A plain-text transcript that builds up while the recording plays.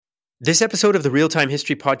This episode of the Real Time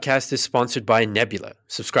History Podcast is sponsored by Nebula.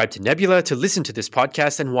 Subscribe to Nebula to listen to this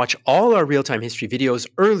podcast and watch all our real time history videos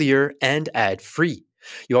earlier and ad-free.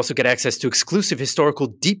 You also get access to exclusive historical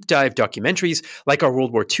deep dive documentaries like our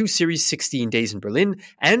World War II series 16 Days in Berlin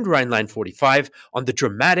and Rhineland 45 on the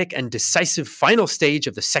dramatic and decisive final stage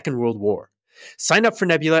of the Second World War. Sign up for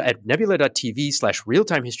Nebula at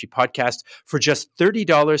nebula.tv/realtimehistorypodcast for just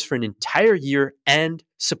 $30 for an entire year and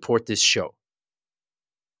support this show.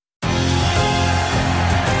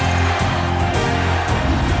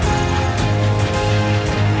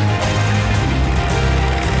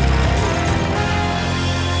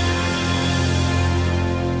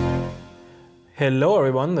 Hello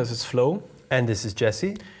everyone, this is Flo. And this is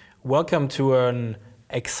Jesse. Welcome to an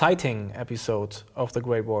exciting episode of the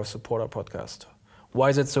Great War Supporter Podcast. Why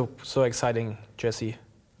is it so exciting, Jesse?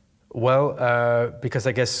 Well, because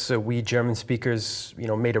I guess we German speakers,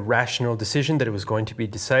 made a rational decision that it was going to be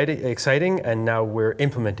exciting, and now we're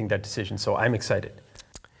implementing that decision, so I'm excited.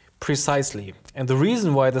 Precisely. And the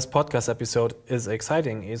reason why this podcast episode is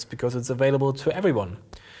exciting is because it's available to everyone.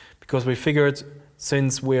 Because we figured,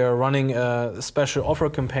 since we're running a special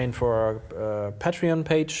offer campaign for our Patreon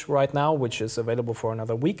page right now, which is available for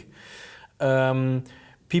another week,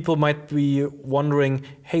 people might be wondering,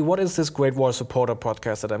 hey, what is this Great War Supporter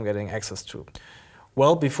Podcast that I'm getting access to?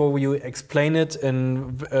 Well, before we explain it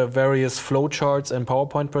in various flowcharts and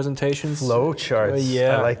PowerPoint presentations. Flowcharts?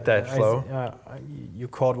 Yeah. I like that, Flo. You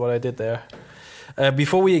caught what I did there.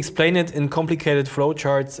 Before we explain it in complicated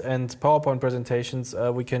flowcharts and PowerPoint presentations,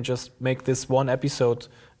 we can just make this one episode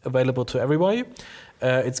available to everybody.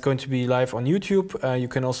 It's going to be live on YouTube. You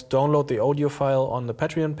can also download the audio file on the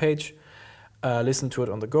Patreon page, listen to it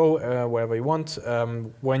on the go, wherever you want.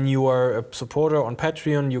 When you are a supporter on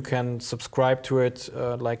Patreon, you can subscribe to it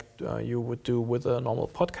like you would do with a normal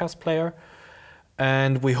podcast player.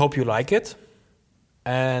 And we hope you like it.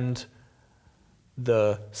 And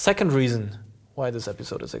the second reason why this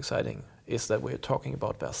episode is exciting is that we're talking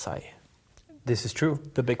about Versailles. This is true.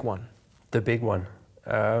 The big one. The big one.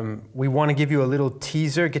 We want to give you a little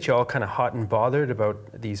teaser, get you all kind of hot and bothered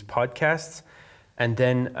about these podcasts. And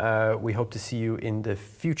then we hope to see you in the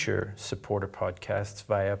future supporter podcasts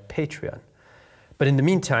via Patreon. But in the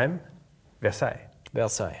meantime, Versailles.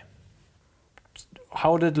 Versailles.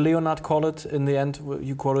 How did Leonard call it in the end?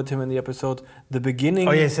 You quoted him in the episode. The beginning.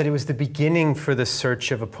 Oh, yeah, he said it was the beginning for the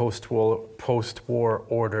search of a post-war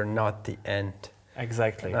order, not the end.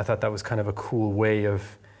 Exactly. And I thought that was kind of a cool way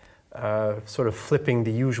of sort of flipping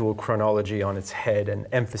the usual chronology on its head and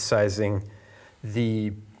emphasizing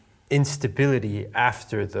the instability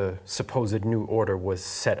after the supposed new order was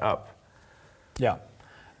set up. Yeah.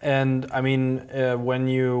 And I mean, when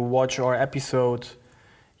you watch our episode,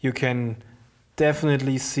 you can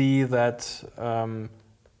definitely see that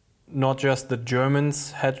not just the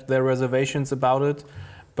Germans had their reservations about it,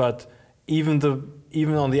 but even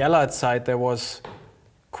on the Allied side there was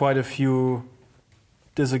quite a few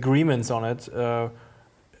disagreements on it.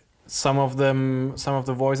 Some of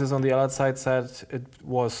the voices on the Allied side said it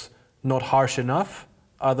was not harsh enough.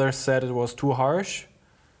 Others said it was too harsh.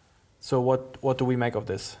 So what do we make of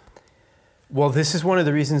this? Well, this is one of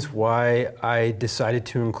the reasons why I decided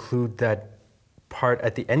to include that part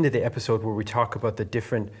at the end of the episode where we talk about the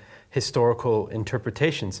different historical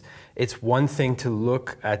interpretations. It's one thing to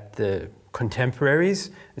look at the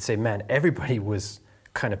contemporaries and say, man, everybody was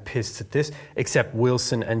kind of pissed at this, except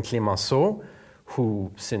Wilson and Clemenceau,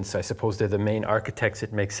 who, since I suppose they're the main architects,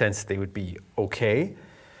 it makes sense they would be okay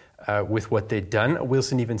with what they'd done.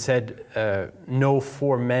 Wilson even said, no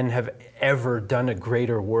four men have ever done a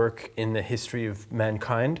greater work in the history of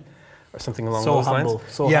mankind, or something along those lines.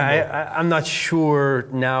 I'm not sure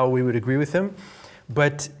now we would agree with him,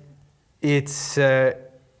 but it's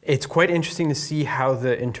quite interesting to see how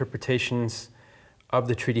the interpretations of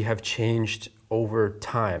the treaty have changed over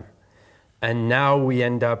time. And now we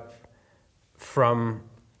end up from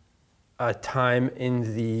a time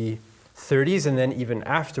in the 30s and then even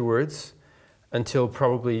afterwards until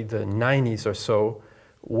probably the 90s or so,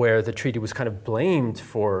 where the treaty was kind of blamed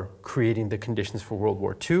for creating the conditions for World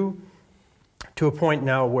War II, to a point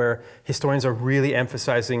now where historians are really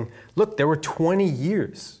emphasizing, look, there were 20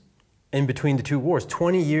 years in between the two wars,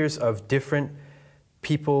 20 years of different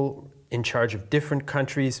people in charge of different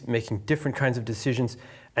countries, making different kinds of decisions,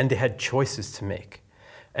 and they had choices to make.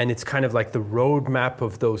 And it's kind of like the roadmap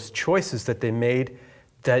of those choices that they made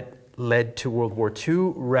that led to World War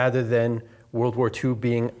II, rather than World War II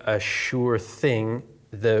being a sure thing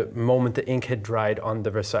the moment the ink had dried on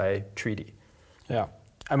the Versailles Treaty. Yeah.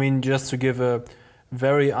 I mean, just to give a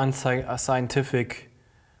very unscientific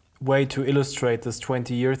way to illustrate this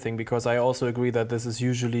 20-year thing, because I also agree that this is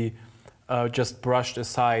usually just brushed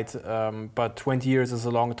aside, but 20 years is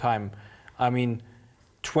a long time. I mean,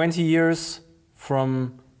 20 years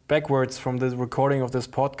backwards from the recording of this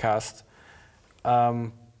podcast,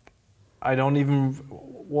 I don't even...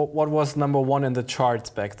 What was number one in the charts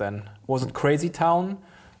back then? Was it Crazy Town?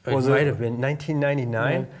 It might have been 1999.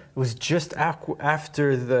 Yeah. It was just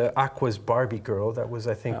after the Aqua's Barbie Girl. That was,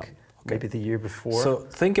 I think, maybe the year before. So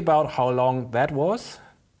think about how long that was,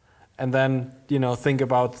 and then think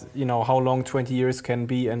about how long 20 years can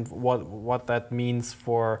be, and what that means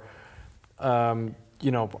for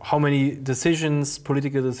how many decisions,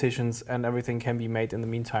 political decisions, and everything can be made in the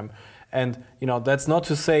meantime. And that's not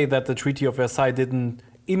to say that the Treaty of Versailles didn't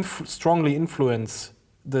strongly influence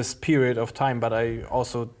this period of time, but I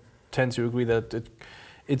also tend to agree that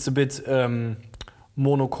it's a bit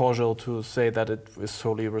monocausal to say that it is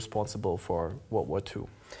solely responsible for World War II.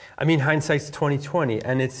 I mean, hindsight's 2020,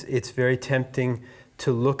 and it's very tempting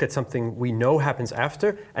to look at something we know happens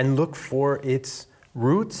after and look for its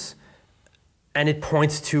roots, and it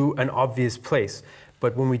points to an obvious place.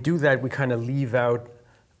 But when we do that, we kind of leave out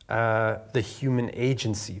the human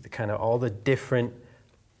agency, the kind of all the different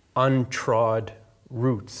untrod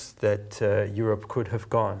routes that Europe could have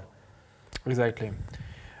gone. Exactly.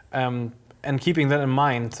 And keeping that in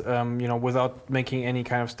mind, without making any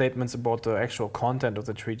kind of statements about the actual content of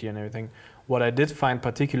the treaty and everything, what I did find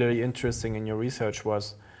particularly interesting in your research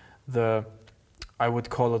was I would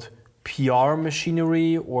call it PR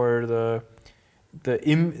machinery, or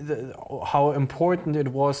how important it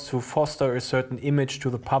was to foster a certain image to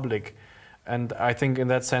the public. And I think in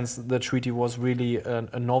that sense, the treaty was really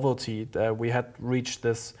a novelty. We had reached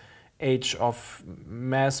this age of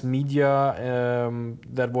mass media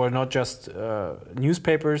that were not just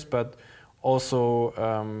newspapers, but also,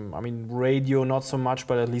 radio, not so much,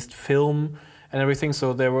 but at least film and everything.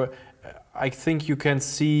 So there were, I think you can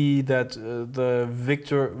see that the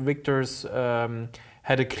victors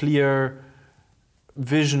had a clear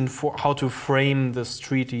vision for how to frame this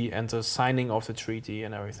treaty and the signing of the treaty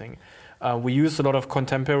and everything. We used a lot of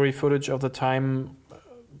contemporary footage of the time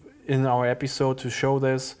in our episode to show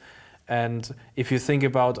this. And if you think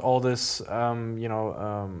about all this,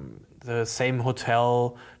 the same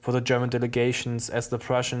hotel for the German delegations as the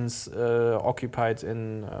Prussians occupied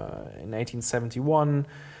in 1871,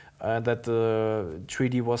 that the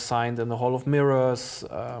treaty was signed in the Hall of Mirrors,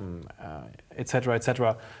 etc.,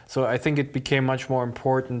 etc. So I think it became much more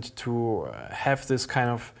important to have this kind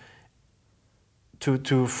of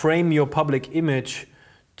to frame your public image,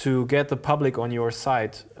 to get the public on your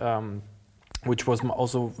side, which was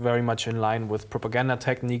also very much in line with propaganda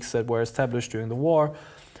techniques that were established during the war.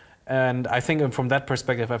 And I think from that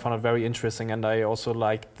perspective, I found it very interesting. And I also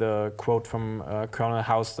liked the quote from Colonel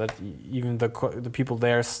House that even the people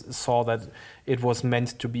there saw that it was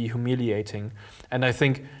meant to be humiliating. And I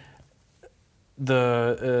think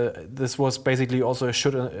this was basically also a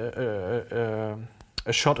shot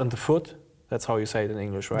in the foot. That's how you say it in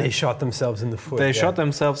English, right? They shot themselves in the foot. They shot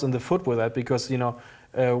themselves in the foot with that because,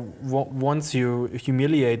 once you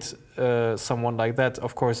humiliate someone like that,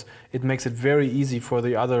 of course, it makes it very easy for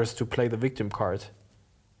the others to play the victim card.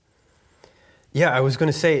 Yeah, I was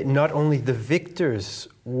going to say, not only the victors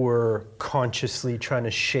were consciously trying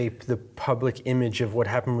to shape the public image of what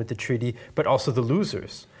happened with the treaty, but also the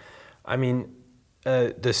losers. I mean,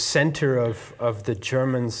 the center of the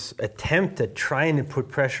Germans' attempt at trying to put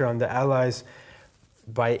pressure on the Allies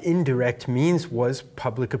by indirect means was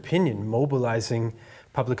public opinion, mobilizing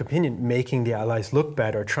public opinion, making the Allies look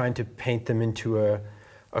bad, or trying to paint them into a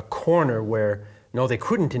corner where, no, they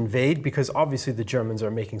couldn't invade because obviously the Germans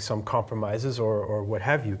are making some compromises or what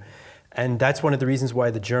have you. And that's one of the reasons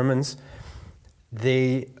why the Germans,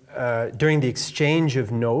 during the exchange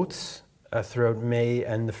of notes throughout May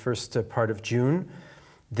and the first part of June,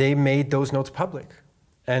 they made those notes public.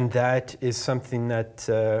 And that is something that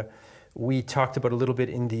we talked about a little bit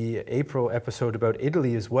in the April episode about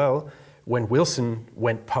Italy as well, when Wilson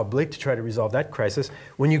went public to try to resolve that crisis.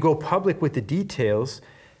 When you go public with the details,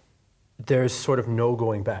 there's sort of no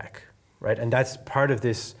going back, right? And that's part of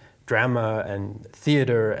this drama and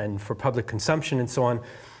theater and for public consumption and so on,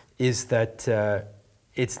 is that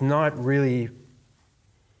it's not really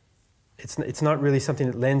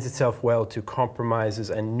something that lends itself well to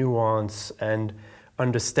compromises and nuance and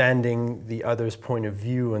understanding the other's point of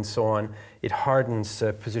view and so on. It hardens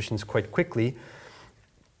positions quite quickly.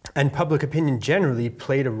 And public opinion generally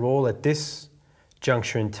played a role at this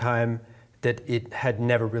juncture in time that it had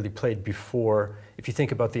never really played before. If you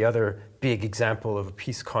think about the other big example of a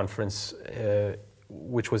peace conference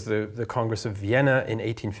which was the Congress of Vienna in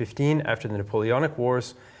 1815 after the Napoleonic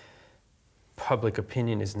Wars, public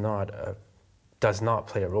opinion does not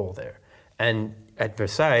play a role there. And at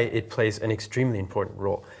Versailles, it plays an extremely important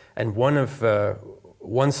role. And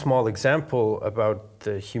one small example about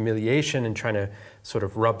the humiliation and trying to sort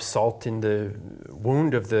of rub salt in the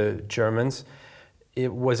wound of the Germans,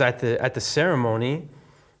 it was at the ceremony,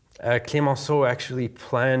 Clemenceau actually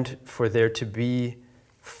planned for there to be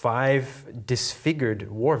 5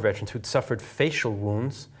 disfigured war veterans who'd suffered facial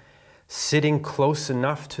wounds sitting close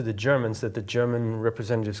enough to the Germans that the German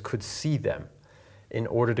representatives could see them in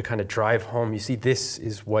order to kind of drive home, you see, this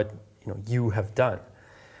is what you have done.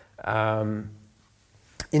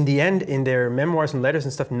 In the end, in their memoirs and letters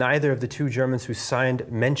and stuff, neither of the 2 Germans who signed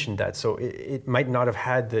mentioned that. So it might not have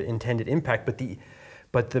had the intended impact,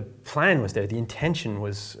 but the plan was there. The intention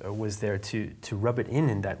was there to rub it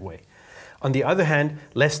in that way. On the other hand,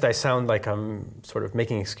 lest I sound like I'm sort of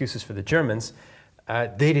making excuses for the Germans,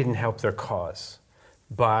 they didn't help their cause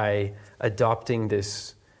by adopting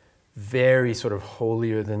this very sort of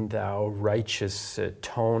holier-than-thou, righteous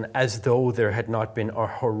tone, as though there had not been a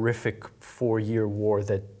horrific 4-year war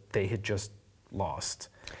that they had just lost.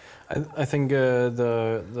 I think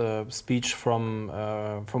the speech from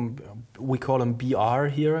we call him BR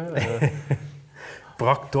here.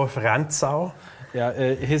 Brockdorff-Rantzau.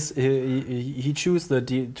 Yeah, he chose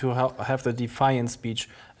to have the defiant speech,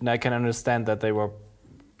 and I can understand that they were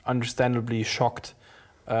understandably shocked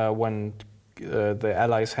when the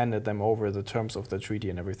Allies handed them over the terms of the treaty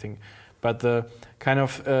and everything. But the kind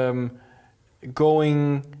of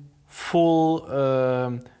going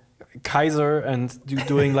full Kaiser and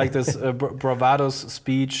doing like this bravados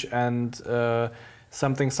speech and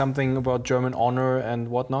something about German honor and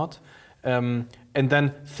whatnot, and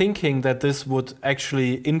then thinking that this would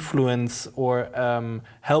actually influence or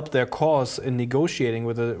help their cause in negotiating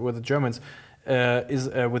with the Germans,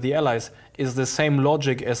 with the Allies, is the same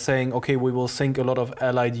logic as saying, okay, we will sink a lot of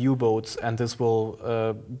Allied U-boats and this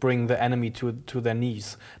will bring the enemy to their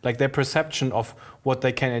knees. Like their perception of what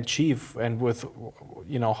they can achieve, and with,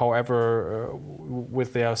 however,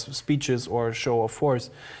 with their speeches or show of force,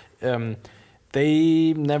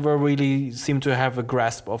 they never really seem to have a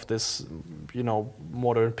grasp of this,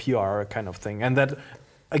 modern PR kind of thing. And that,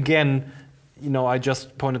 again, I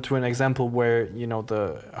just pointed to an example where,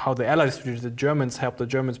 how the Allies treated the Germans helped the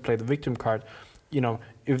Germans play the victim card.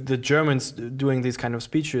 If the Germans doing these kind of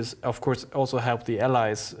speeches, of course, also help the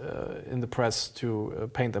Allies in the press to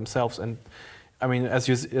paint themselves. And I mean, as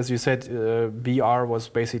you said, BR was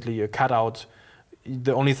basically a cutout.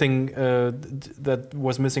 The only thing that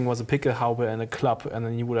was missing was a Pickelhaube and a club, and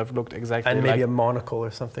then he would have looked exactly and maybe a monocle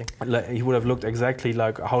or something. He would have looked exactly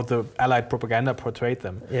like how the Allied propaganda portrayed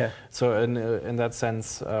them. Yeah. So in that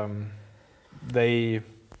sense, they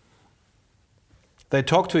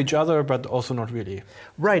talk to each other, but also not really.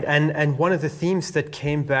 Right, and one of the themes that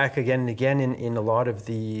came back again and again in a lot of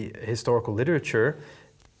the historical literature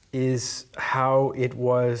is how it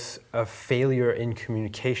was a failure in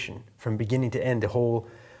communication from beginning to end, the whole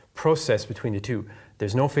process between the 2.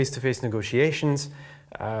 There's no face-to-face negotiations,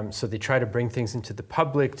 so they try to bring things into the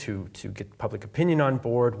public to get public opinion on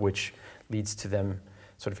board, which leads to them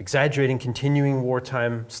sort of exaggerating, continuing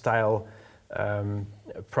wartime style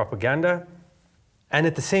propaganda. And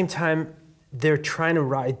at the same time, they're trying to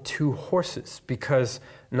ride 2 horses, because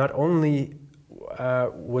not only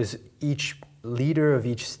was each leader of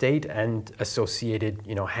each state and associated,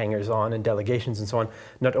 hangers-on and delegations and so on,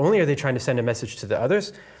 not only are they trying to send a message to the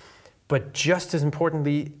others, but just as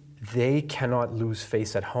importantly, they cannot lose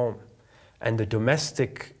face at home. And the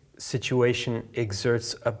domestic situation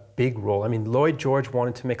exerts a big role. I mean, Lloyd George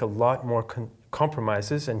wanted to make a lot more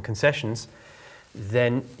compromises and concessions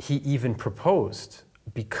than he even proposed,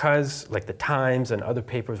 because like the Times and other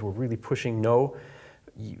papers were really pushing, no,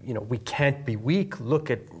 we can't be weak.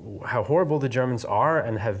 Look at how horrible the Germans are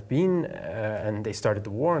and have been, and they started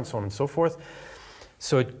the war and so on and so forth.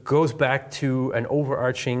 So it goes back to an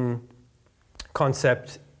overarching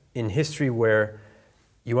concept in history where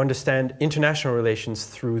you understand international relations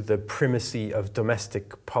through the primacy of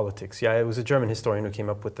domestic politics. Yeah, it was a German historian who came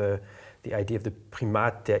up with the idea of the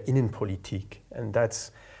Primat der Innenpolitik, and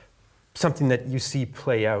that's something that you see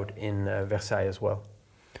play out in Versailles as well.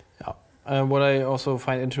 What I also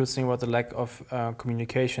find interesting about the lack of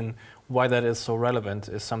communication, why that is so relevant,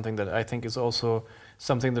 is something that I think is also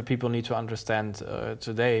something that people need to understand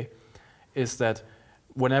today, is that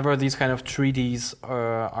whenever these kind of treaties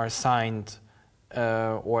are signed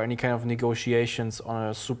or any kind of negotiations on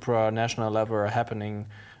a supranational level are happening,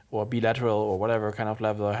 or bilateral or whatever kind of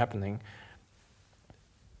level are happening,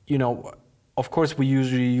 of course, we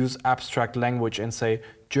usually use abstract language and say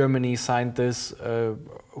Germany signed this,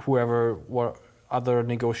 what other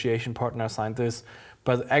negotiation partner signed this,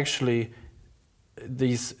 but actually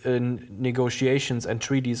these negotiations and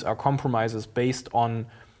treaties are compromises based on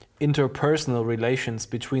interpersonal relations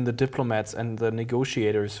between the diplomats and the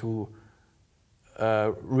negotiators who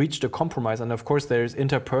reached a compromise. And of course there is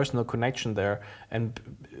interpersonal connection there, and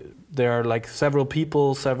there are like several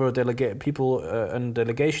people in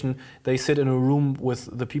delegation. They sit in a room with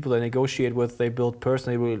the people they negotiate with, they build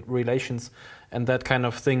personal relations, and that kind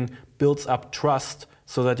of thing builds up trust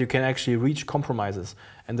so that you can actually reach compromises.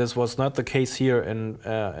 And this was not the case here in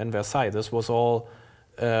Versailles. This was all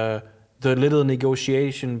the little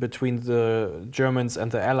negotiation between the Germans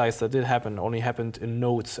and the Allies that did happen only happened in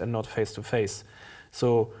notes and not face to face.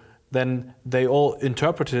 So then they all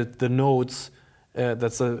interpreted the notes.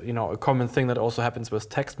 That's a common thing that also happens with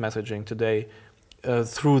text messaging today,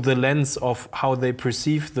 through the lens of how they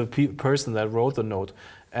perceive the person that wrote the note.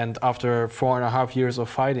 And after 4.5 years of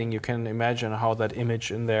fighting, you can imagine how that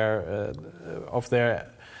image in there of the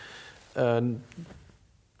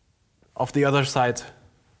other side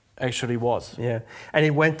actually was. Yeah, and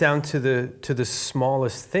it went down to the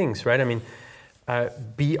smallest things, right? I mean,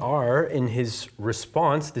 BR in his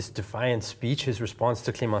response, this defiant speech, his response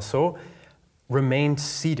to Clemenceau, remained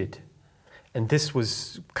seated. And this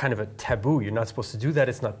was kind of a taboo. You're not supposed to do that.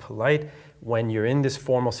 It's not polite. When you're in this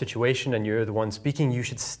formal situation and you're the one speaking, you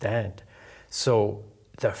should stand. So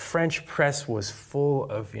the French press was full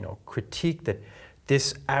of, critique that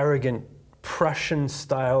this arrogant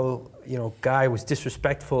Prussian-style, guy was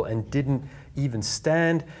disrespectful and didn't even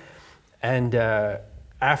stand. And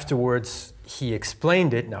afterwards, he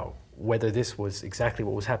explained it. Now, whether this was exactly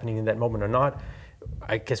what was happening in that moment or not,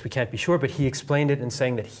 I guess we can't be sure, but he explained it in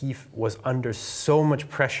saying that he was under so much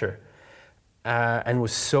pressure and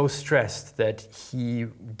was so stressed that he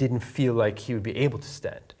didn't feel like he would be able to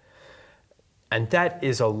stand. And that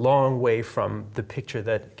is a long way from the picture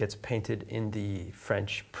that gets painted in the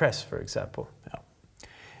French press, for example.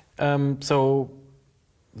 Yeah. So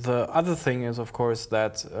the other thing is, of course,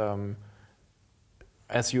 that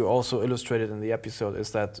as you also illustrated in the episode,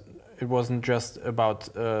 is that it wasn't just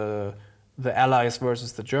about the Allies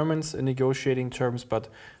versus the Germans in negotiating terms, but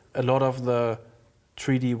a lot of the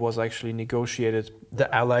treaty was actually negotiated.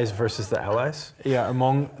 The Allies versus the Allies? Yeah,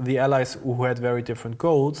 among the Allies who had very different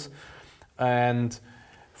goals. And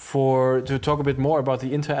to talk a bit more about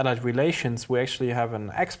the inter-Allied relations, we actually have an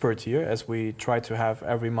expert here, as we try to have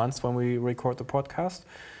every month when we record the podcast.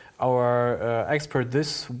 Our expert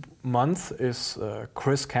this month is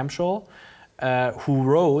Chris Kempshall, who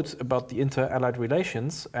wrote about the inter-Allied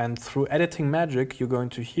relations, and through editing magic, you're going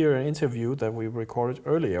to hear an interview that we recorded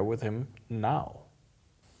earlier with him now.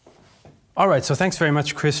 All right, so thanks very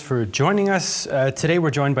much, Chris, for joining us. Today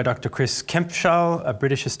we're joined by Dr. Chris Kempshall, a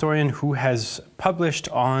British historian who has published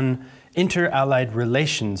on inter-Allied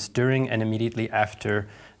relations during and immediately after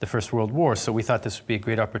the First World War. So we thought this would be a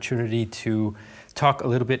great opportunity to talk a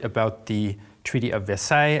little bit about the Treaty of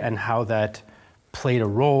Versailles and how that played a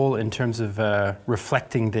role in terms of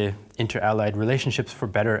reflecting the inter-Allied relationships for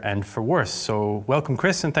better and for worse. So welcome,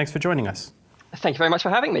 Chris, and thanks for joining us. Thank you very much for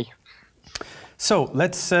having me. So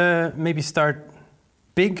let's maybe start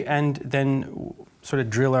big and then sort of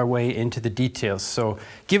drill our way into the details. So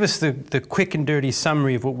give us the quick and dirty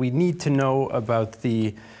summary of what we need to know about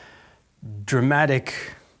the dramatic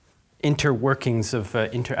interworkings of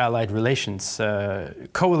inter-Allied relations.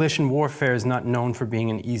 Coalition warfare is not known for being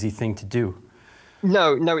an easy thing to do.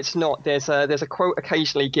 No, it's not. There's a quote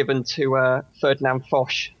occasionally given to Ferdinand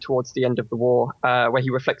Foch towards the end of the war, where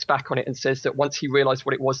he reflects back on it and says that once he realised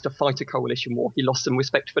what it was to fight a coalition war, he lost some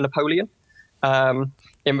respect for Napoleon,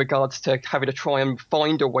 in regards to having to try and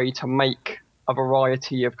find a way to make a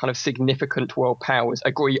variety of kind of significant world powers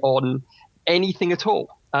agree on anything at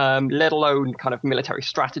all, let alone kind of military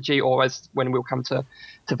strategy, or as when we'll come to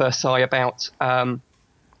Versailles about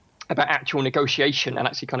actual negotiation and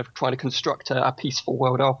actually kind of trying to construct a peaceful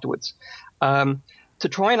world afterwards. To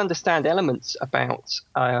try and understand elements about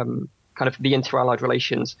kind of the inter-Allied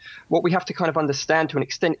relations, what we have to kind of understand to an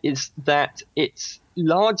extent is that it's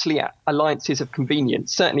largely alliances of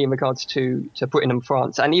convenience, certainly in regards to Britain and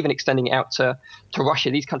France, and even extending it out to Russia.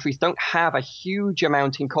 These countries don't have a huge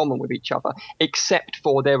amount in common with each other, except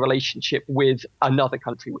for their relationship with another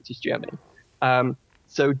country, which is Germany.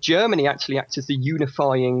 So Germany actually acts as the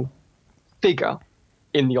unifying figure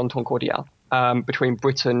in the Entente Cordiale between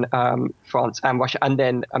Britain, France and Russia, and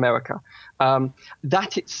then America.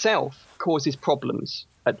 That itself causes problems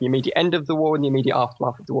at the immediate end of the war and the immediate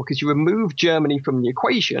aftermath of the war, because you remove Germany from the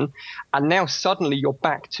equation, and now suddenly you're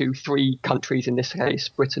back to three countries, in this case,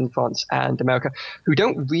 Britain, France, and America, who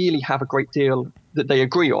don't really have a great deal that they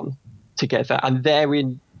agree on together. And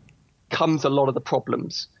therein comes a lot of the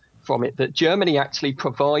problems from it, that Germany actually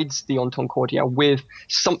provides the Entente Cordiale with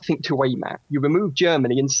something to aim at. You remove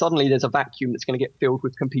Germany and suddenly there's a vacuum that's going to get filled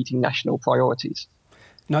with competing national priorities.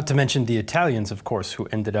 Not to mention the Italians, of course, who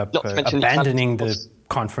ended up abandoning the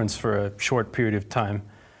conference for a short period of time.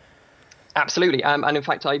 Absolutely. And in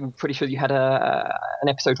fact, I'm pretty sure you had an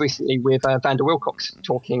episode recently with Van der Wilcox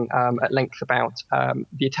talking at length about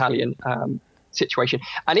the Italian situation.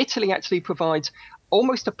 And Italy actually provides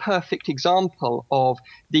almost a perfect example of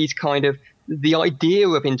these kind of the idea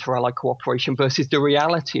of inter-allied cooperation versus the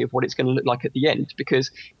reality of what it's going to look like at the end, because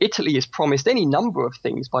Italy is promised any number of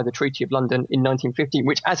things by the Treaty of London in 1915,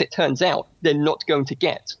 which, as it turns out, they're not going to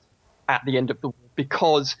get at the end of the war,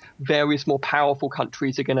 because various more powerful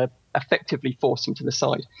countries are going to effectively force them to the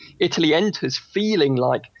side. Italy enters feeling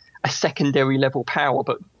like a secondary level power,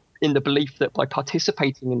 but in the belief that by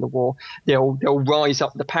participating in the war, they'll rise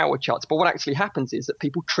up the power charts. But what actually happens is that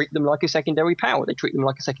people treat them like a secondary power. They treat them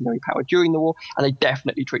like a secondary power during the war, and they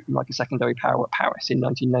definitely treat them like a secondary power at Paris in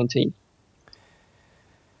 1919.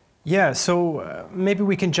 Yeah, so maybe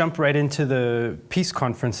we can jump right into the peace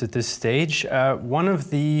conference at this stage. One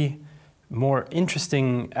of the more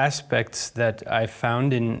interesting aspects that I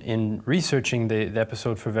found in researching the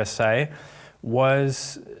episode for Versailles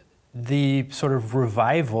was the sort of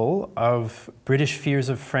revival of British fears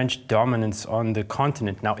of French dominance on the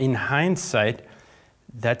continent. Now, in hindsight,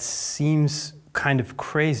 that seems kind of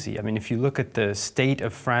crazy. I mean, if you look at the state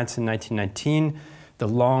of France in 1919, the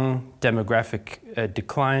long demographic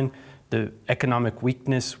decline, the economic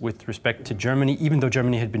weakness with respect to Germany, even though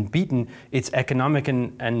Germany had been beaten, its economic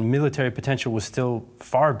and military potential was still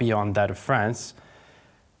far beyond that of France.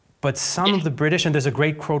 But some of the British, and there's a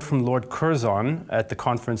great quote from Lord Curzon at the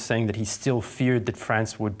conference saying that he still feared that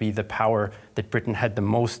France would be the power that Britain had the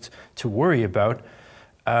most to worry about.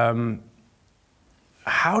 How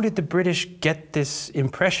did the British get this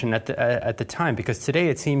impression at the time? Because today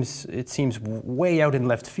it seems way out in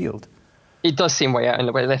left field. It does seem way out in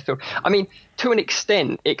the way left field. I mean, to an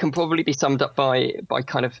extent, it can probably be summed up by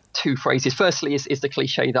kind of two phrases. Firstly, is the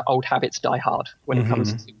cliche that old habits die hard when it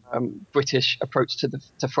comes to British approach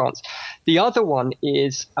to France. The other one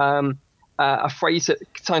is a phrase that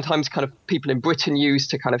sometimes kind of people in Britain use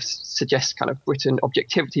to kind of suggest kind of Britain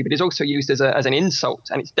objectivity, but is also used as an insult,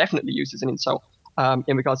 and it's definitely used as an insult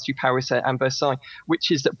in regards to Paris and Versailles, which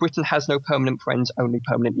is that Britain has no permanent friends, only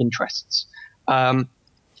permanent interests.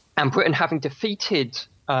 And Britain, having defeated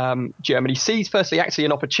Germany, sees firstly actually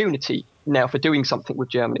an opportunity now for doing something with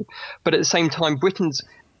Germany. But at the same time, Britain's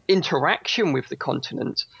interaction with the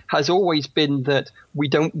continent has always been that we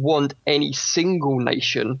don't want any single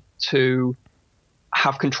nation to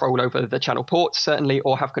have control over the Channel ports, certainly,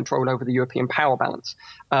 or have control over the European power balance.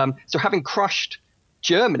 So having crushed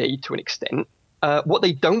Germany to an extent, what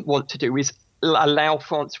they don't want to do is allow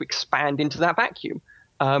France to expand into that vacuum.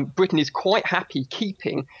 Britain is quite happy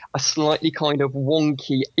keeping a slightly kind of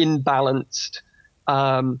wonky, imbalanced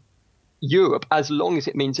Europe, as long as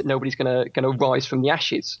it means that nobody's going to rise from the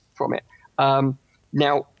ashes from it.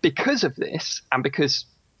 Now, because of this, and because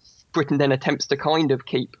Britain then attempts to kind of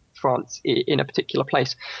keep France in a particular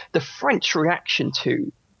place, the French reaction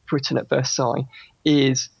to Britain at Versailles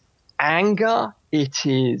is anger. It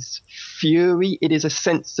is fury. It is a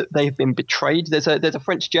sense that they've been betrayed. There's a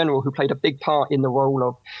French general who played a big part in the role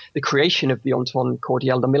of the creation of the Entente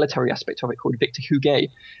Cordiale, the military aspect of it, called Victor Huguet,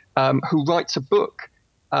 who writes a book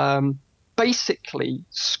basically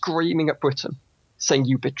screaming at Britain, saying,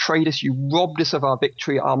 you betrayed us, you robbed us of our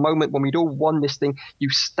victory, our moment when we'd all won this thing, you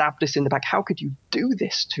stabbed us in the back. How could you do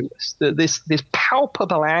this to us? This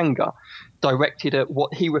palpable anger directed at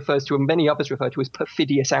what he refers to and many others refer to as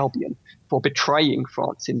perfidious Albion, for betraying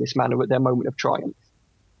France in this manner at their moment of triumph.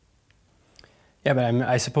 Yeah, but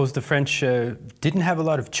I suppose the French didn't have a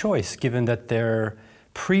lot of choice, given that their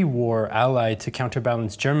pre-war ally to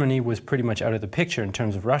counterbalance Germany was pretty much out of the picture in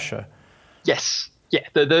terms of Russia. Yes, yeah,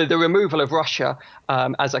 the removal of Russia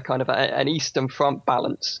as a kind of an Eastern Front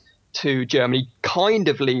balance to Germany kind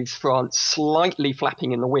of leaves France slightly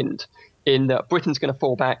flapping in the wind, in that Britain's going to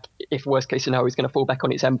fall back, if worst case scenario, is going to fall back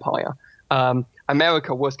on its empire. And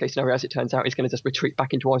America, worst case scenario, as it turns out, is going to just retreat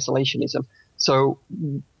back into isolationism. So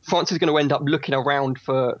France is going to end up looking around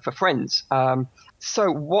for friends.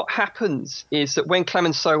 So what happens is that when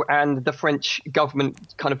Clemenceau and the French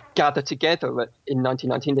government kind of gather together in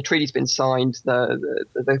 1919, the treaty's been signed,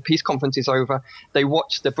 the peace conference is over, they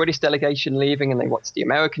watch the British delegation leaving and they watch the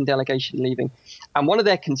American delegation leaving. And one of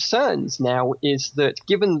their concerns now is that,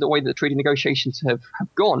 given the way that the treaty negotiations have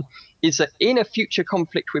gone, is that in a future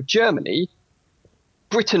conflict with Germany,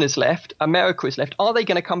 Britain has left, America has left. Are they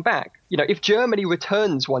going to come back? If Germany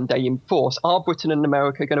returns one day in force, are Britain and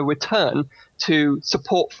America going to return to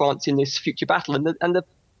support France in this future battle? And the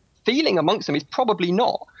feeling amongst them is probably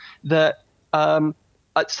not, that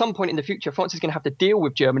at some point in the future, France is going to have to deal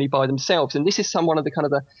with Germany by themselves. And this is one of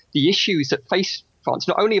the issues that face France.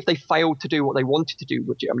 Not only have they failed to do what they wanted to do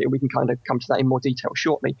with Germany, and we can kind of come to that in more detail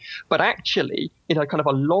shortly, but actually, in a kind of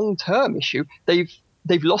a long-term issue,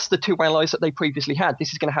 they've lost the two allies that they previously had.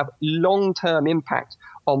 This is going to have long-term impact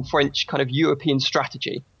on French kind of European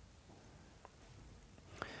strategy.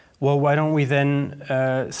 Well, why don't we then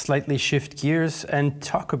slightly shift gears and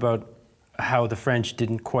talk about how the French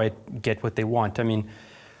didn't quite get what they want. I mean,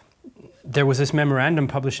 there was this memorandum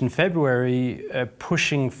published in February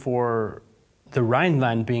pushing for the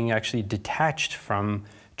Rhineland being actually detached from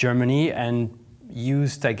Germany and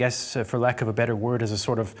used, I guess, for lack of a better word, as a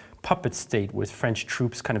sort of puppet state with French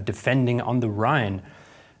troops kind of defending on the Rhine.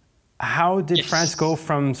 How did France go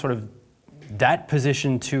from sort of that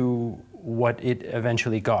position to what it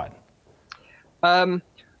eventually got?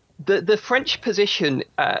 The French position,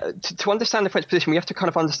 to understand the French position, we have to kind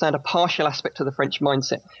of understand a partial aspect of the French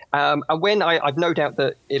mindset. And when I've no doubt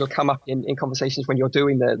that it'll come up in conversations when you're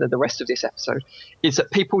doing the rest of this episode, is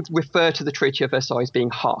that people refer to the Treaty of Versailles as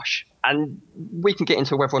being harsh. And we can get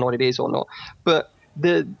into whether or not it is or not. But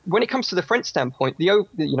when it comes to the French standpoint, the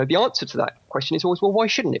answer to that question is always, well, why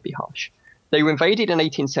shouldn't it be harsh? They were invaded in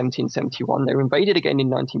 1870-71. They were invaded again in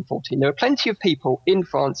 1914. There are plenty of people in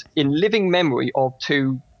France in living memory of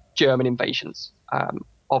two German invasions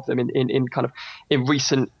of them in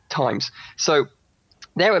recent times. So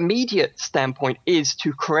their immediate standpoint is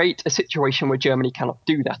to create a situation where Germany cannot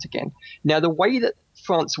do that again. Now, the way that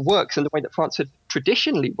France works and the way that France had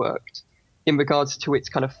traditionally worked in regards to its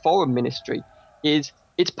kind of foreign ministry is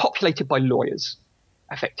it's populated by lawyers.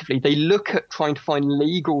 Effectively, they look at trying to find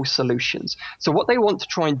legal solutions. So what they want to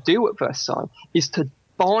try and do at Versailles is to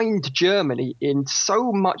bind Germany in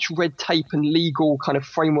so much red tape and legal kind of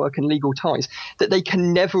framework and legal ties that they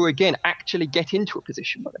can never again actually get into a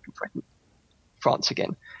position where they can threaten France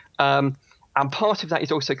again. And part of that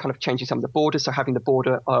is also kind of changing some of the borders, so having the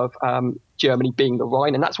border of Germany being the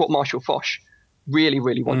Rhine, and that's what Marshal Foch really,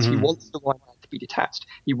 really wants. Mm-hmm. He wants the Rhine to be detached.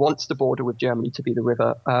 He wants the border with Germany to be the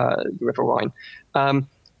River Rhine.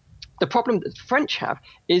 The problem that the French have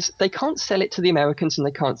is they can't sell it to the Americans and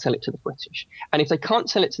they can't sell it to the British. And if they can't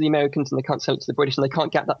sell it to the Americans and they can't sell it to the British and they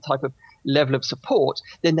can't get that type of level of support,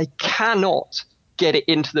 then they cannot get it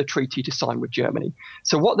into the treaty to sign with Germany.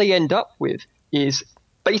 So what they end up with is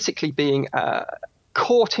basically being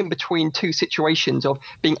caught in between two situations of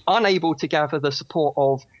being unable to gather the support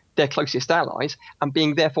of their closest allies and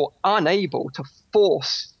being therefore unable to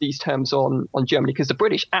force these terms on Germany, because the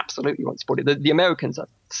British absolutely want to support it. The Americans are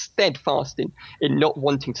steadfast in not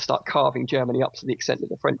wanting to start carving Germany up to the extent that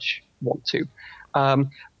the French want to.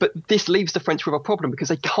 But this leaves the French with a problem because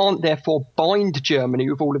they can't therefore bind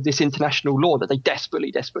Germany with all of this international law that they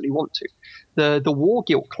desperately, desperately want to. The war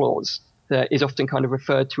guilt clause that is often kind of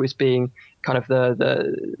referred to as being kind of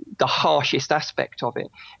the harshest aspect of it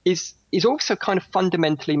is also kind of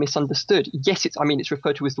fundamentally misunderstood. Yes, it's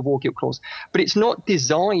referred to as the war guilt clause, but it's not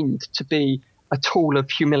designed to be a tool of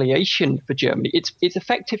humiliation for Germany. It's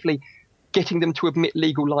effectively getting them to admit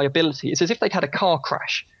legal liability. It's as if they'd had a car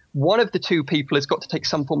crash. One of the two people has got to take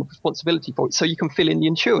some form of responsibility for it so you can fill in the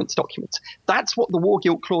insurance documents. That's what the war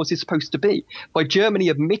guilt clause is supposed to be. By Germany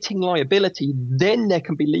admitting liability, then there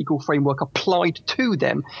can be legal framework applied to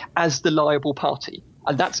them as the liable party.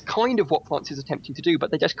 And that's kind of what France is attempting to do,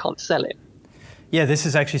 but they just can't sell it. Yeah, this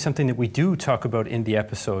is actually something that we do talk about in the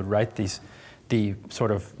episode, right? The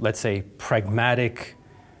sort of, let's say, pragmatic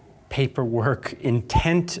paperwork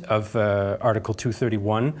intent of Article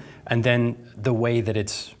 231, and then the way that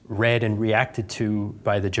it's read and reacted to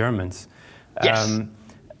by the Germans. Yes.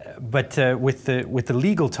 But with the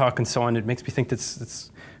legal talk and so on, it makes me think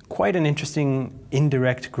that's quite an interesting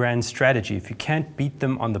indirect grand strategy. If you can't beat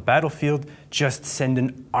them on the battlefield, just send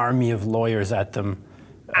an army of lawyers at them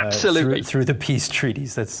Absolutely. Through the peace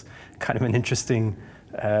treaties. That's kind of an interesting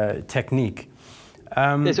technique.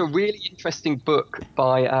 There's a really interesting book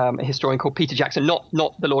by a historian called Peter Jackson, not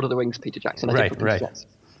the Lord of the Rings Peter Jackson, a different Peter Jackson,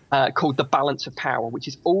 called The Balance of Power, which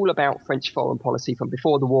is all about French foreign policy from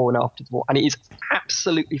before the war and after the war. And it is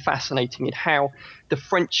absolutely fascinating in how the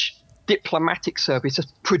French diplomatic service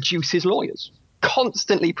produces lawyers,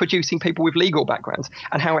 constantly producing people with legal backgrounds,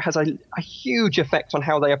 and how it has a huge effect on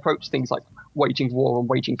how they approach things like waging war and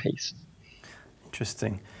waging peace.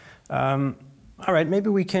 Interesting. All right, maybe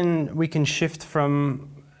we can shift from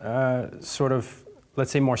sort of,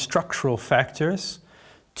 let's say, more structural factors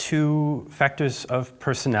to factors of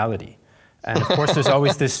personality. And of course, there's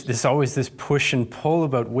always this push and pull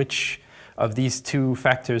about which of these two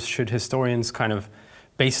factors should historians kind of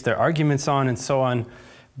base their arguments on and so on.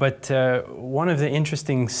 But one of the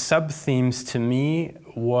interesting sub-themes to me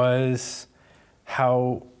was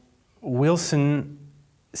how Wilson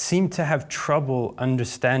seemed to have trouble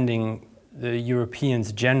understanding the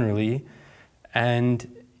Europeans generally,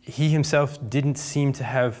 and he himself didn't seem to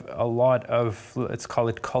have a lot of, let's call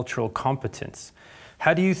it, cultural competence.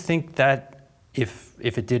 How do you think that, if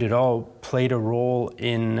it did at all, played a role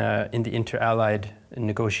in the inter-allied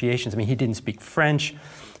negotiations? I mean, he didn't speak French.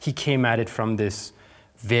 He came at it from this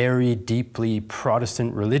very deeply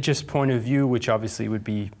Protestant religious point of view, which obviously would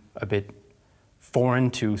be a bit foreign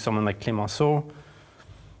to someone like Clemenceau.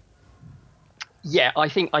 Yeah, I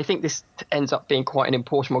think this ends up being quite an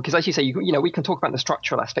important one because, as you say, we can talk about the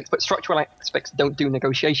structural aspects, but structural aspects don't do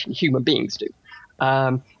negotiation. Human beings do.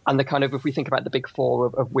 And the kind of, if we think about the big four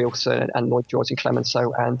of Wilson and Lloyd George and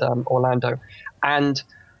Clemenceau and Orlando, and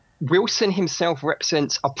Wilson himself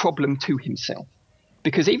represents a problem to himself.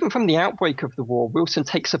 Because even from the outbreak of the war, Wilson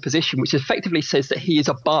takes a position which effectively says that he is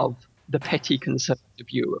above the petty concerns of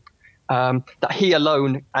Europe. That he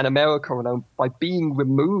alone and America alone, by being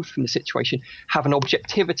removed from the situation, have an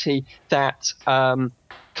objectivity that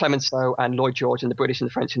Clemenceau and Lloyd George and the British and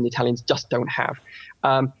the French and the Italians just don't have.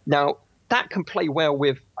 Now, that can play well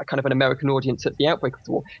with a kind of an American audience at the outbreak of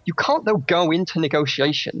the war. You can't, though, go into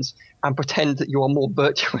negotiations and pretend that you are more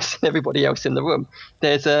virtuous than everybody else in the room.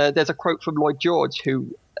 There's a quote from Lloyd George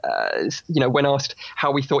who, when asked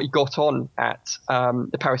how he thought he got on at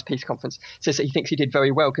the Paris Peace Conference, says that he thinks he did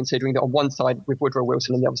very well, considering that on one side with Woodrow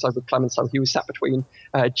Wilson and the other side with Clemenceau, he was sat between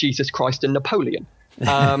Jesus Christ and Napoleon.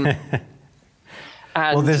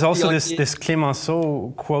 Well, there's also this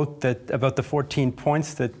Clemenceau quote that about the 14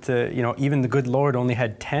 points that even the good Lord only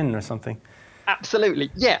had 10 or something. Absolutely,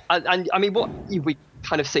 yeah. And I mean, what we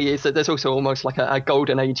kind of see is that there's also almost like a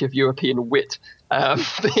golden age of European wit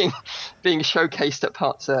being showcased at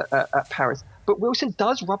parts at Paris. But Wilson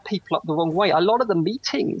does rub people up the wrong way. A lot of the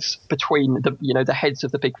meetings between the heads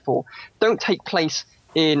of the big four don't take place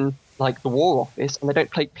in like the War Office, and they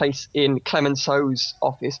don't take place in Clemenceau's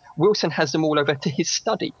office. Wilson has them all over to his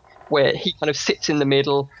study, where he kind of sits in the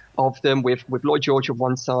middle of them with Lloyd George on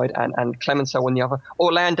one side and Clemenceau on the other.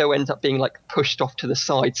 Orlando ends up being like pushed off to the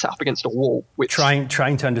side, sat up against a wall. Trying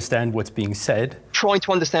to understand what's being said. Trying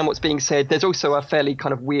to understand what's being said. There's also a fairly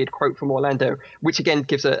kind of weird quote from Orlando, which again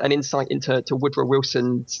gives an insight into Woodrow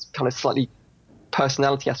Wilson's kind of slightly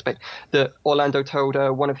personality aspect, that Orlando told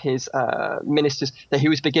one of his ministers that he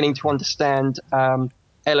was beginning to understand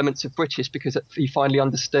elements of British because he finally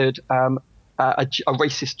understood a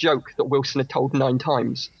racist joke that Wilson had told 9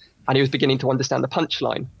 times, and he was beginning to understand the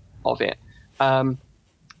punchline of it.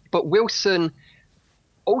 But Wilson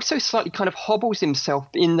also slightly kind of hobbles himself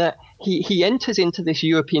in that he enters into this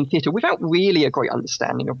European theatre without really a great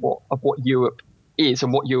understanding of what Europe is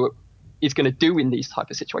and what Europe is going to do in these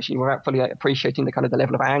type of situations, without fully appreciating the kind of the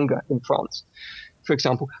level of anger in France, for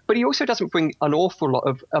example. But he also doesn't bring an awful lot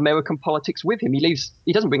of American politics with him.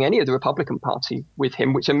 He doesn't bring any of the Republican Party with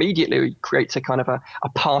him, which immediately creates a kind of a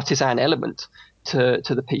partisan element to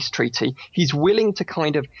the peace treaty. He's willing to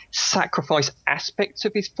kind of sacrifice aspects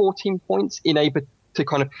of his 14 points in able to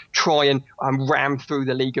kind of try and ram through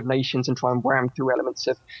the League of Nations and try and ram through elements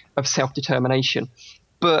of self-determination.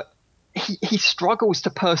 But he struggles to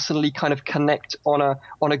personally kind of connect on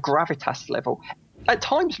a gravitas level. At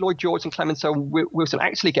times, Lloyd George and Clemenceau and Wilson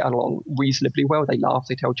actually get along reasonably well. They laugh,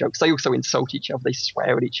 they tell jokes. They also insult each other, they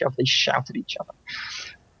swear at each other, they shout at each other.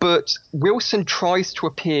 But Wilson tries to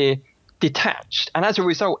appear detached, and as a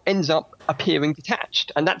result ends up appearing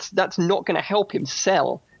detached. And that's not going to help him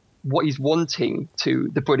sell what he's wanting to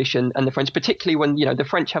the British and the French, particularly when the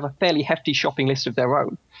French have a fairly hefty shopping list of their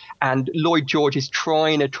own, and Lloyd George is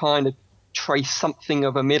trying to trace something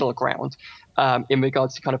of a middle ground in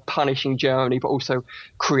regards to kind of punishing Germany, but also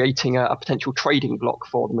creating a potential trading bloc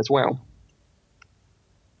for them as well.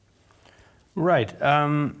 Right.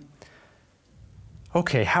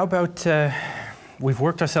 Okay. How about we've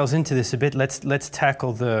worked ourselves into this a bit. Let's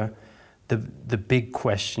tackle the big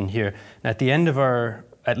question here. At the end of our,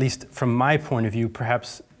 at least from my point of view,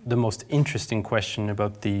 perhaps the most interesting question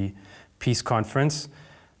about the peace conference,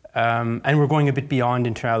 and we're going a bit beyond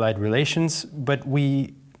inter-allied relations, but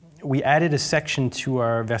we added a section to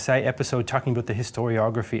our Versailles episode talking about the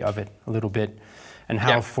historiography of it a little bit, and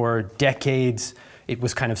how for decades it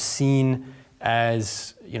was kind of seen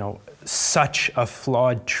as, you know, such a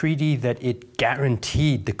flawed treaty that it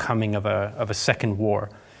guaranteed the coming of a second war.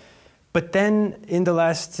 But then in the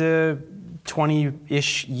last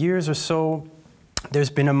 20-ish years or so,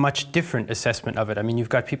 there's been a much different assessment of it. I mean, you've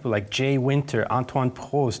got people like Jay Winter, Antoine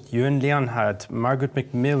Prost, Jürgen Leonhardt, Margaret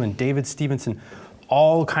MacMillan, David Stevenson,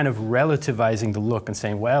 all kind of relativizing the look and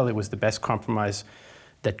saying, well, it was the best compromise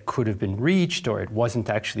that could have been reached, or it wasn't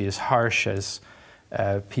actually as harsh as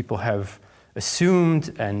people have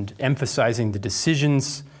assumed, and emphasizing the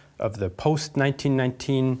decisions of the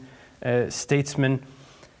post-1919 statesmen.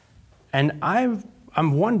 And I'm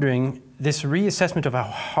wondering, this reassessment of how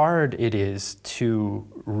hard it is to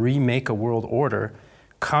remake a world order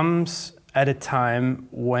comes at a time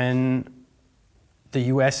when the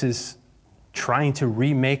US is trying to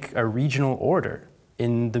remake a regional order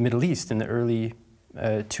in the Middle East in the early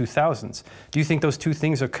 2000s. Do you think those two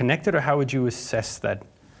things are connected, or how would you assess that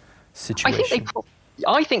situation?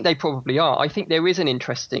 I think they probably are. I think there is an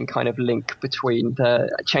interesting kind of link between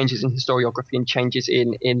the changes in historiography and changes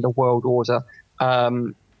in the world order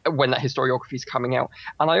when that historiography is coming out.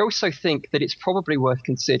 And I also think that it's probably worth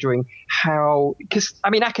considering how, because I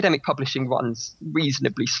mean, academic publishing runs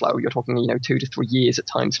reasonably slow. You're talking, 2 to 3 years at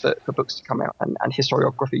times for books to come out and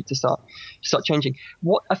historiography to start changing.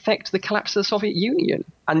 What effect the collapse of the Soviet Union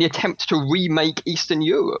and the attempt to remake Eastern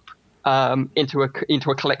Europe into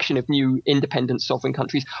a collection of new independent sovereign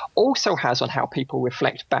countries also has on how people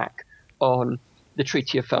reflect back on the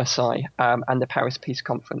Treaty of Versailles and the Paris Peace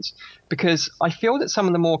Conference, because I feel that some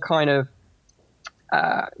of the more kind of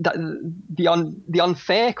the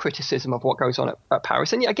unfair criticism of what goes on at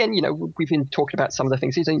Paris, and again, we've been talking about some of the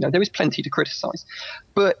things. There is plenty to criticize,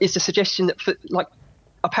 but it's the suggestion that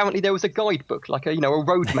apparently there was a guidebook, like a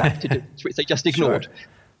roadmap to do, which they just ignored,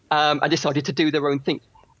 and decided to do their own thing.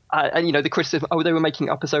 And the criticism, they were making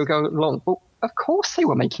up as they go along. Well, of course they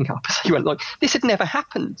were making up as they went along. This had never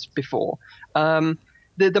happened before.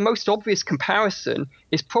 The most obvious comparison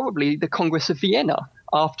is probably the Congress of Vienna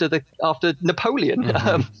after Napoleon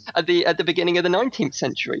at the beginning of the 19th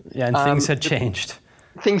century. Yeah, and things had changed.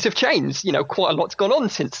 Things have changed. Quite a lot's gone on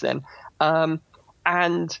since then.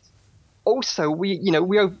 And also, we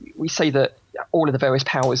say that all of the various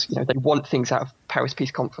powers, they want things out of Paris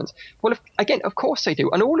Peace Conference. Well, of course they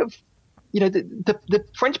do. And all of, the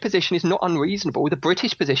French position is not unreasonable. The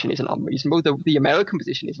British position isn't unreasonable. The American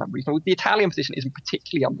position isn't unreasonable. The Italian position isn't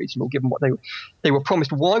particularly unreasonable given what they were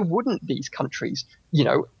promised. Why wouldn't these countries,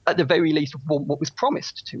 at the very least, want what was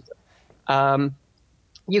promised to them?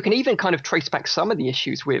 You can even kind of trace back some of the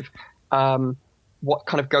issues with what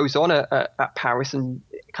kind of goes on at Paris, and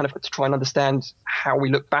kind of to try and understand how we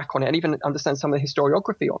look back on it, and even understand some of the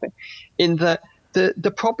historiography of it, in that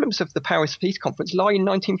the problems of the Paris Peace Conference lie in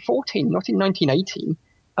 1914, not in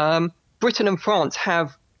 1918. Britain and France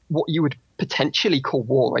have what you would potentially call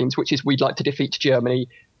war aims, which is we'd like to defeat Germany,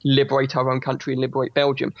 liberate our own country, and liberate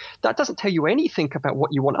Belgium. That doesn't tell you anything about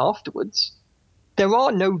what you want afterwards. There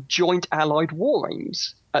are no joint allied war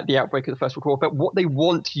aims at the outbreak of the First World War about what they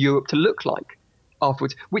want Europe to look like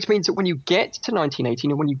afterwards, which means that when you get to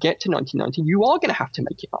 1918 and when you get to 1919, you are going to have to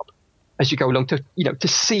make it up as you go along to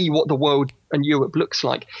see what the world and Europe looks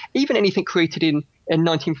like. Even anything created in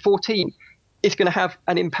 1914 is going to have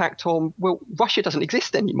an impact on, Russia doesn't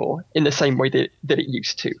exist anymore in the same way that it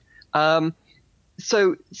used to.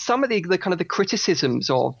 So some of the kind of the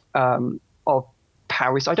criticisms of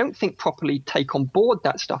Paris, I don't think properly take on board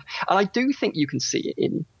that stuff. And I do think you can see it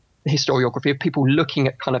in the historiography of people looking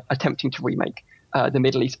at kind of attempting to remake the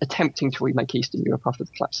Middle East, attempting to remake Eastern Europe after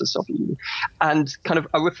the collapse of the Soviet Union, and kind of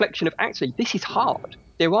a reflection of actually this is hard.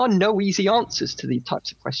 There are no easy answers to these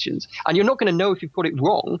types of questions, and you're not going to know if you've got it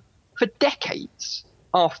wrong for decades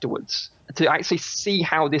afterwards to actually see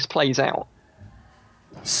how this plays out.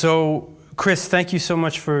 So, Chris, thank you so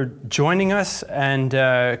much for joining us and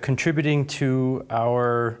contributing to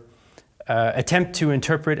our attempt to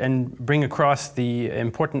interpret and bring across the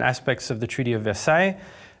important aspects of the Treaty of Versailles.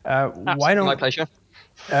 My pleasure.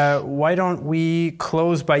 Why don't we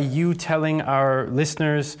close by you telling our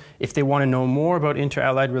listeners, if they want to know more about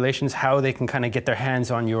inter-allied relations, how they can kind of get their hands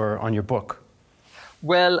on your book?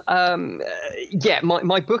 Well,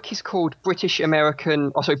 my book is called British,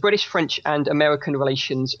 French and American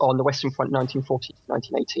Relations on the Western Front 1940 to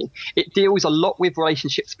 1918. It deals a lot with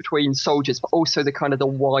relationships between soldiers, but also some of the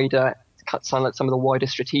wider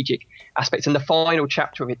strategic aspects. And the final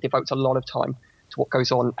chapter of it devotes a lot of time to what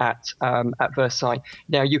goes on at Versailles.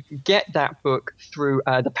 Now, you can get that book through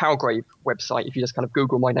the Palgrave website. If you just kind of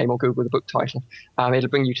Google my name or Google the book title, it'll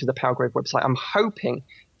bring you to the Palgrave website. I'm hoping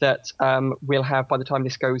that we'll have, by the time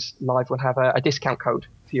this goes live, we'll have a discount code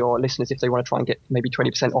for your listeners if they want to try and get maybe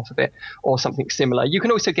 20% off of it or something similar. You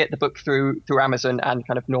can also get the book through Amazon and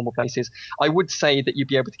kind of normal places. I would say that you'd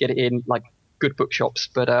be able to get it in like good bookshops,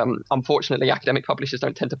 but unfortunately academic publishers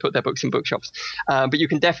don't tend to put their books in bookshops. But you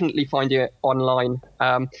can definitely find it online.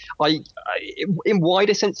 In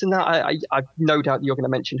wider sense than that, I've no doubt you're going to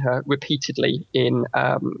mention her repeatedly in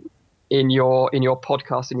your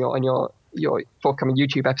podcast, in your forthcoming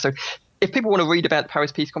YouTube episode. If people want to read about the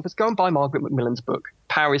Paris Peace Conference, go and buy Margaret Macmillan's book,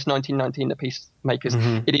 Paris 1919, The Peacemakers.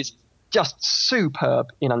 Mm-hmm. It is just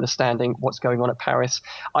superb in understanding what's going on at Paris.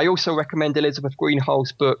 I also recommend Elizabeth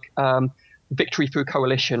Greenhalgh's book, Victory Through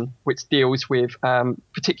Coalition, which deals with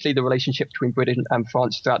particularly the relationship between Britain and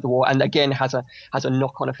France throughout the war, and again has a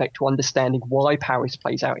knock-on effect to understanding why Paris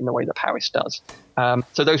plays out in the way that Paris does.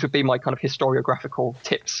 So those would be my kind of historiographical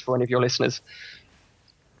tips for any of your listeners.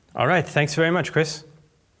 All right. Thanks very much, Chris.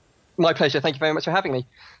 My pleasure. Thank you very much for having me.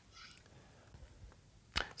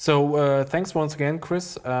 So thanks once again,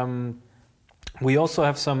 Chris. We also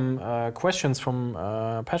have some questions from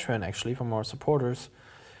Patreon, actually, from our supporters,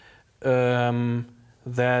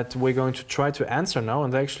 that we're going to try to answer now,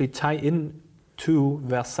 and they actually tie in to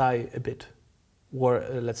Versailles a bit, or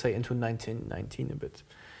let's say into 1919 a bit.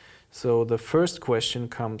 So the first question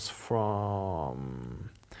comes from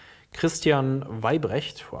Christian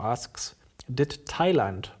Weibrecht, who asks, did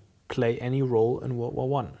Thailand play any role in World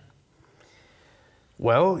War I?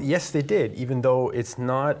 Well, yes, they did, even though it's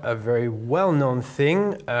not a very well-known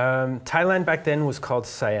thing. Thailand back then was called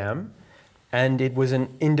Siam, and it was an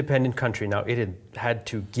independent country. Now, it had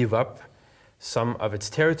to give up some of its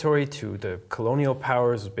territory to the colonial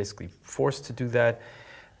powers, was basically forced to do that.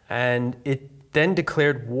 And it then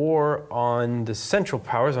declared war on the Central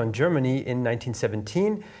Powers, on Germany, in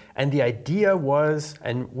 1917. And the idea was,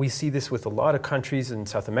 and we see this with a lot of countries in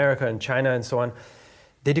South America and China and so on,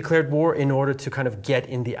 they declared war in order to kind of get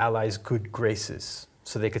in the Allies' good graces.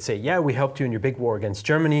 So they could say, yeah, we helped you in your big war against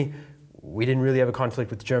Germany. We didn't really have a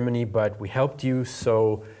conflict with Germany, but we helped you,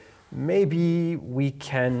 so maybe we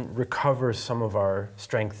can recover some of our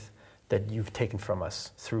strength that you've taken from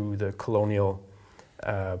us through the colonial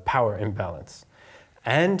power imbalance.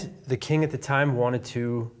 And the king at the time wanted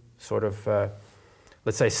to sort of,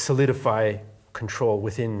 let's say, solidify control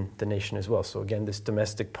within the nation as well. So again, this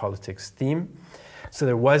domestic politics theme. So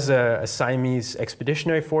there was a Siamese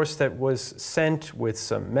expeditionary force that was sent with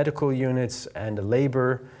some medical units and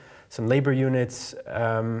some labor units.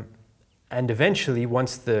 And eventually,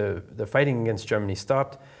 once the fighting against Germany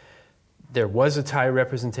stopped, there was a Thai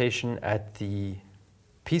representation at the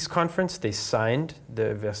peace conference. They signed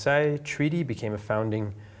the Versailles Treaty, became a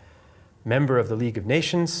founding member of the League of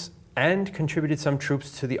Nations, and contributed some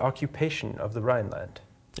troops to the occupation of the Rhineland.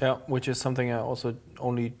 Yeah, which is something I also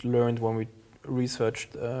only learned when we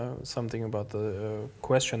researched something about the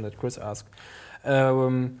question that Chris asked.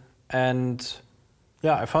 And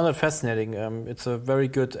yeah, I found it fascinating. It's a very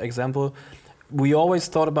good example. We always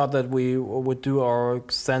thought about that we would do our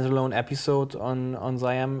standalone episode on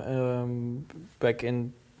Siam back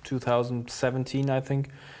in 2017, I think.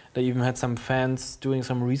 They even had some fans doing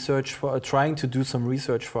some research trying to do some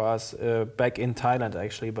research for us back in Thailand,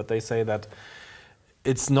 actually. But they say that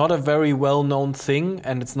it's not a very well-known thing,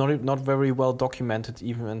 and it's not very well documented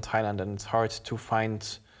even in Thailand, and it's hard to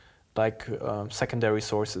find like secondary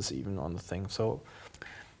sources even on the thing. So,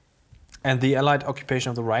 and the Allied occupation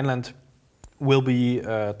of the Rhineland will be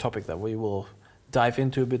a topic that we will dive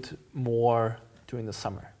into a bit more during the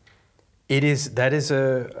summer. That is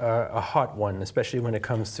a hot one, especially when it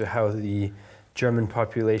comes to how the German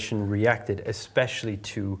population reacted, especially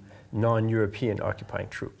to non-European occupying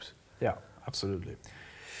troops. Yeah, absolutely.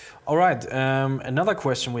 All right, another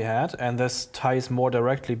question we had, and this ties more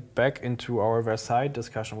directly back into our Versailles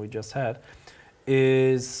discussion we just had,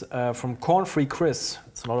 is from Corn-Free Chris.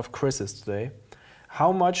 It's a lot of Chris's today.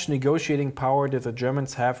 How much negotiating power did the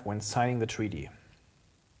Germans have when signing the treaty?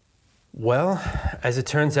 Well, as it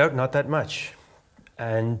turns out, not that much.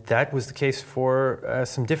 And that was the case for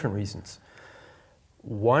some different reasons.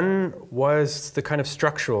 One was the kind of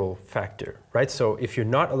structural factor, right? So if you're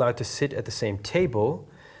not allowed to sit at the same table,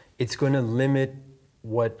 it's going to limit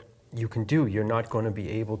what you can do. You're not going to be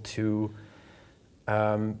able to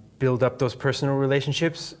build up those personal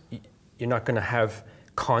relationships. You're not going to have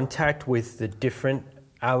contact with the different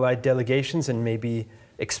Allied delegations and maybe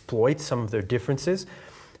exploit some of their differences.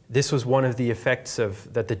 This was one of the effects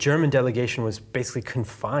of that the German delegation was basically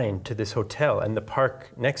confined to this hotel and the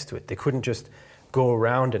park next to it. They couldn't just go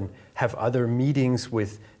around and have other meetings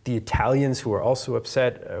with the Italians who were also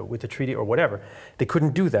upset with the treaty or whatever. They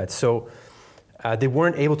couldn't do that. So they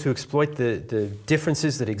weren't able to exploit the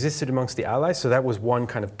differences that existed amongst the Allies. So that was one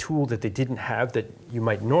kind of tool that they didn't have that you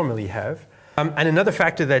might normally have. And another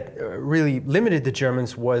factor that really limited the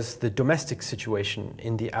Germans was the domestic situation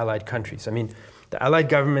in the Allied countries. I mean, the Allied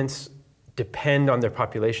governments depend on their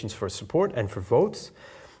populations for support and for votes.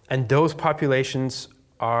 And those populations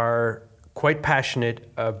are quite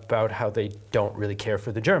passionate about how they don't really care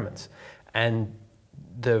for the Germans. And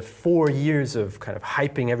the 4 years of kind of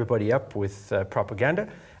hyping everybody up with propaganda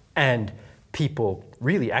and people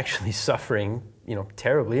really actually suffering,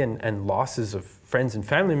 terribly and losses of friends and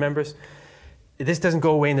family members, this doesn't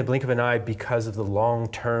go away in the blink of an eye because of the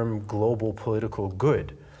long-term global political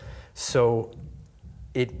good. So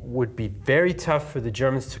it would be very tough for the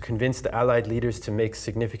Germans to convince the Allied leaders to make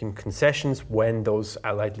significant concessions when those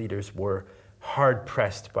Allied leaders were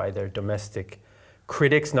hard-pressed by their domestic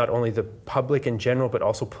critics, not only the public in general, but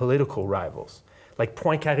also political rivals. Like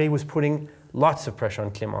Poincaré was putting lots of pressure on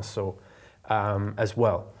Clemenceau as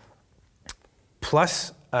well.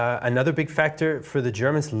 Plus, another big factor for the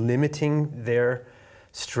Germans limiting their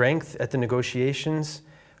strength at the negotiations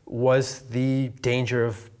was the danger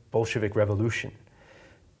of Bolshevik revolution.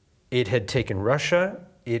 It had taken Russia.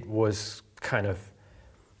 It was kind of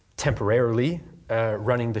temporarily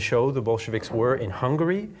running the show, the Bolsheviks were, in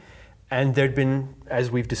Hungary. And there'd been,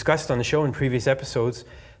 as we've discussed on the show in previous episodes,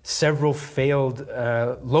 several failed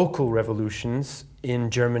local revolutions in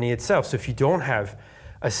Germany itself. So if you don't have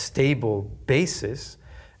a stable basis,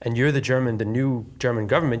 and you're the new German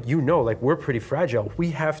government, we're pretty fragile.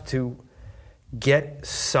 We have to get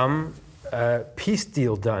some peace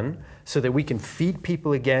deal done so that we can feed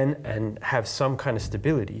people again and have some kind of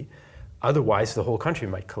stability. Otherwise, the whole country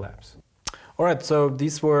might collapse. All right, so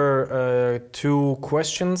these were 2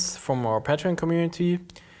 questions from our Patreon community.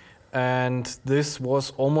 And this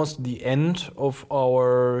was almost the end of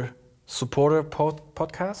our supporter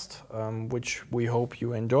podcast, which we hope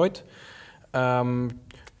you enjoyed.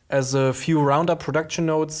 As a few roundup production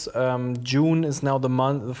notes, June is now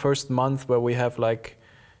the first month where we have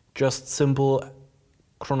just simple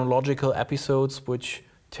chronological episodes which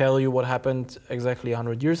tell you what happened exactly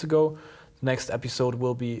 100 years ago. The next episode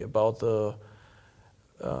will be about the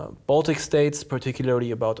Baltic states,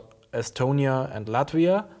 particularly about Estonia and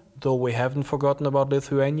Latvia, though we haven't forgotten about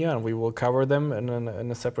Lithuania, and we will cover them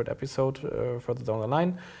in a separate episode further down the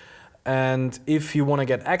line. And if you want to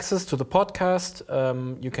get access to the podcast,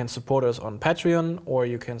 you can support us on Patreon, or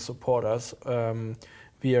you can support us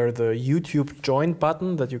via the YouTube join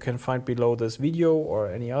button that you can find below this video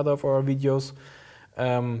or any other of our videos.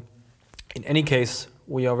 In any case,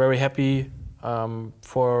 we are very happy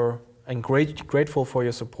and grateful for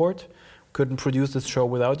your support. Couldn't produce this show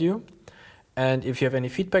without you. And if you have any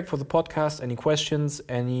feedback for the podcast, any questions,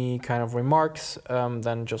 any kind of remarks,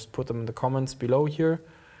 then just put them in the comments below here.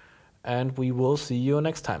 And we will see you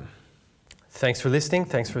next time. Thanks for listening,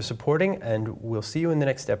 thanks for supporting, and we'll see you in the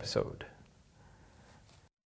next episode.